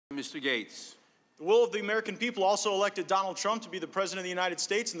Mr. Gates. The will of the American people also elected Donald Trump to be the President of the United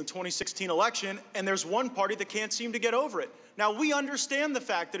States in the 2016 election, and there's one party that can't seem to get over it. Now, we understand the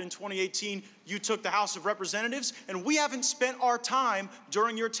fact that in 2018 you took the House of Representatives, and we haven't spent our time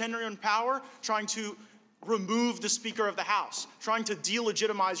during your tenure in power trying to remove the Speaker of the House, trying to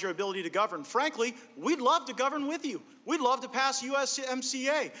delegitimize your ability to govern. Frankly, we'd love to govern with you. We'd love to pass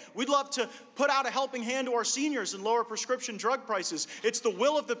USMCA. We'd love to put out a helping hand to our seniors and lower prescription drug prices. It's the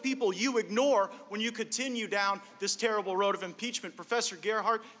will of the people you ignore when you continue down this terrible road of impeachment. Professor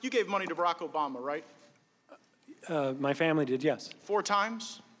Gerhardt, you gave money to Barack Obama, right? My family did, yes. 4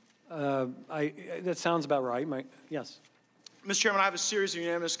 times? That sounds about right. Yes. Mr. Chairman, I have a series of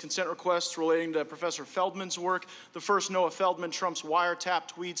unanimous consent requests relating to Professor Feldman's work. The first, Noah Feldman, Trump's wiretap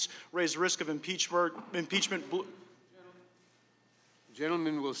tweets raise risk of impeachment. The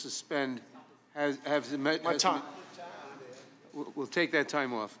gentleman will suspend. My time. We'll take that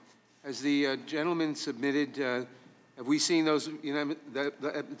time off. Has the gentleman submitted? Have we seen those?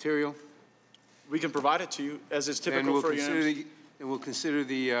 That material? We can provide it to you, as is typical for unanimous. And we'll consider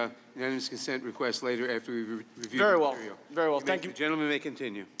the unanimous consent request later after we review the material. Very well. Thank you. The gentleman may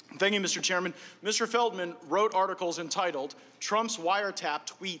continue. Thank you, Mr. Chairman. Mr. Feldman wrote articles entitled, "Trump's Wiretap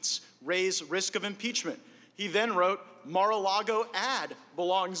Tweets Raise Risk of Impeachment." He then wrote, "Mar-a-Lago ad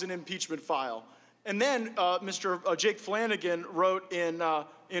belongs in impeachment file." And then Mr. Jake Flanagan wrote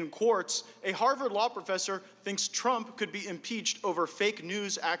in Quartz, "A Harvard law professor thinks Trump could be impeached over fake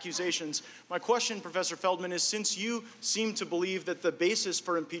news accusations." My question, Professor Feldman, is since you seem to believe that the basis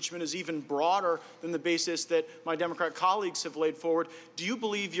for impeachment is even broader than the basis that my Democrat colleagues have laid forward, do you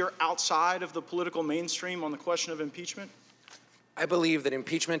believe you're outside of the political mainstream on the question of impeachment? I believe that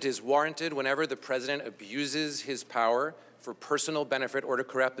impeachment is warranted whenever the president abuses his power for personal benefit or to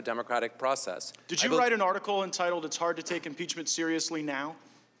corrupt the democratic process. Did you write an article entitled, "It's Hard to Take Impeachment Seriously Now"?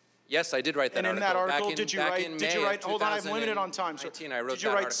 Yes, I did write that article. And in that article, did you write, hold on, I'm limited on time, sir. I wrote did you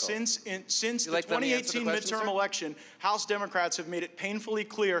that write, article. since the 2018 midterm election, House Democrats have made it painfully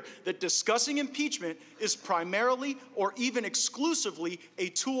clear that discussing impeachment is primarily or even exclusively a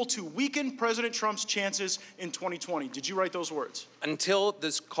tool to weaken President Trump's chances in 2020. Did you write those words? Until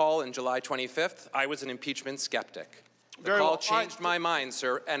this call in July 25th, I was an impeachment skeptic. The call changed my mind,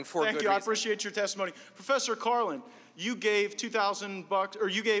 sir, and for good reason. Thank you. I appreciate your testimony. Professor Carlson, you gave $2,000, or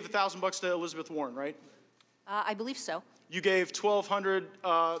you gave $1,000 to Elizabeth Warren, right? I believe so. You gave $1,200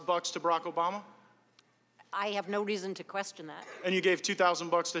 to Barack Obama? I have no reason to question that. And you gave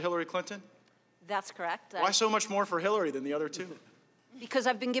 $2,000 to Hillary Clinton? That's correct. Why so much more for Hillary than the other two? Because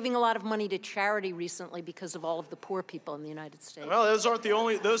I've been giving a lot of money to charity recently because of all of the poor people in the United States. Well, those aren't the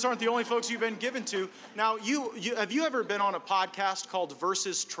only folks you've been given to. Now, have you ever been on a podcast called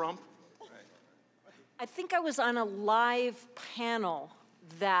Versus Trump? I think I was on a live panel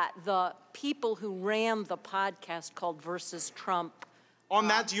that the people who ran the podcast called Versus Trump. On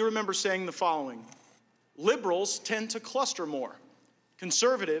that, do you remember saying the following? Liberals tend to cluster more.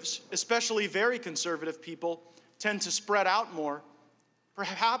 Conservatives, especially very conservative people, tend to spread out more,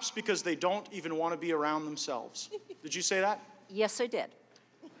 perhaps because they don't even want to be around themselves. Did you say that? Yes, I did.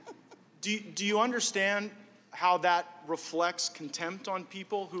 Do you understand how that reflects contempt on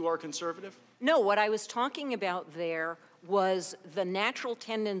people who are conservative? No, what I was talking about there was the natural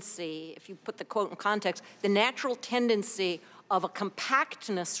tendency, if you put the quote in context, the natural tendency of a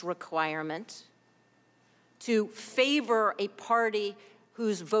compactness requirement to favor a party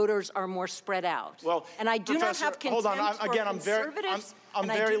whose voters are more spread out. Well, and I do not have contempt hold on. Again, I'm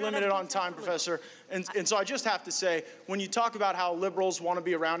very limited on time, for Professor. And so I just have to say, when you talk about how liberals want to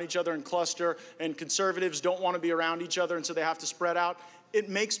be around each other and cluster, and conservatives don't want to be around each other, and so they have to spread out, it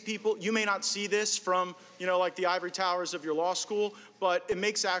makes people, you may not see this from, like the ivory towers of your law school, but it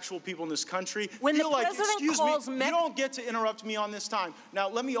makes actual people in this country feel like, excuse me, you don't get to interrupt me on this time. Now,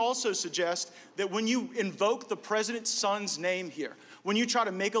 let me also suggest that when you invoke the president's son's name here, when you try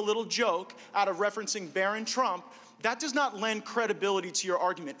to make a little joke out of referencing Barron Trump, that does not lend credibility to your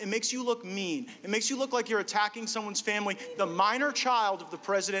argument. It makes you look mean. It makes you look like you're attacking someone's family, the minor child of the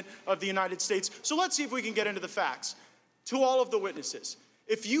President of the United States. So let's see if we can get into the facts. To all of the witnesses,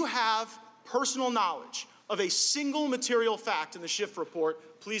 if you have personal knowledge of a single material fact in the Schiff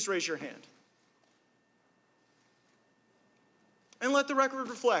report, please raise your hand. And let the record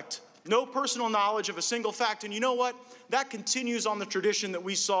reflect no personal knowledge of a single fact. And you know what? That continues on the tradition that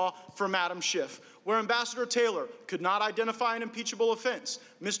we saw from Madam Schiff, where Ambassador Taylor could not identify an impeachable offense.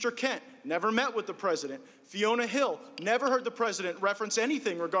 Mr. Kent never met with the president. Fiona Hill never heard the president reference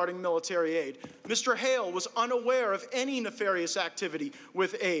anything regarding military aid. Mr. Hale was unaware of any nefarious activity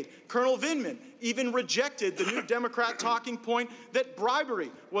with aid. Colonel Vindman even rejected the new Democrat talking point that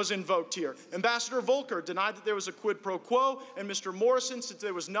bribery was invoked here. Ambassador Volker denied that there was a quid pro quo, and Mr. Morrison said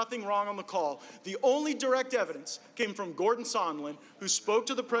there was nothing wrong on the call. The only direct evidence came from Gordon Sondland, who spoke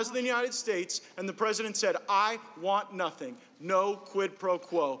to the President of the United States, and the President said, "I want nothing. No quid pro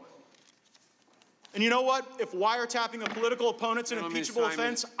quo." And you know what? If wiretapping a political opponent's an impeachable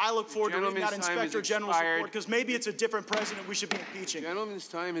offense, I look forward to reading that Inspector General's report, because maybe it's a different president we should be impeaching. Gentleman's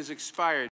time has expired.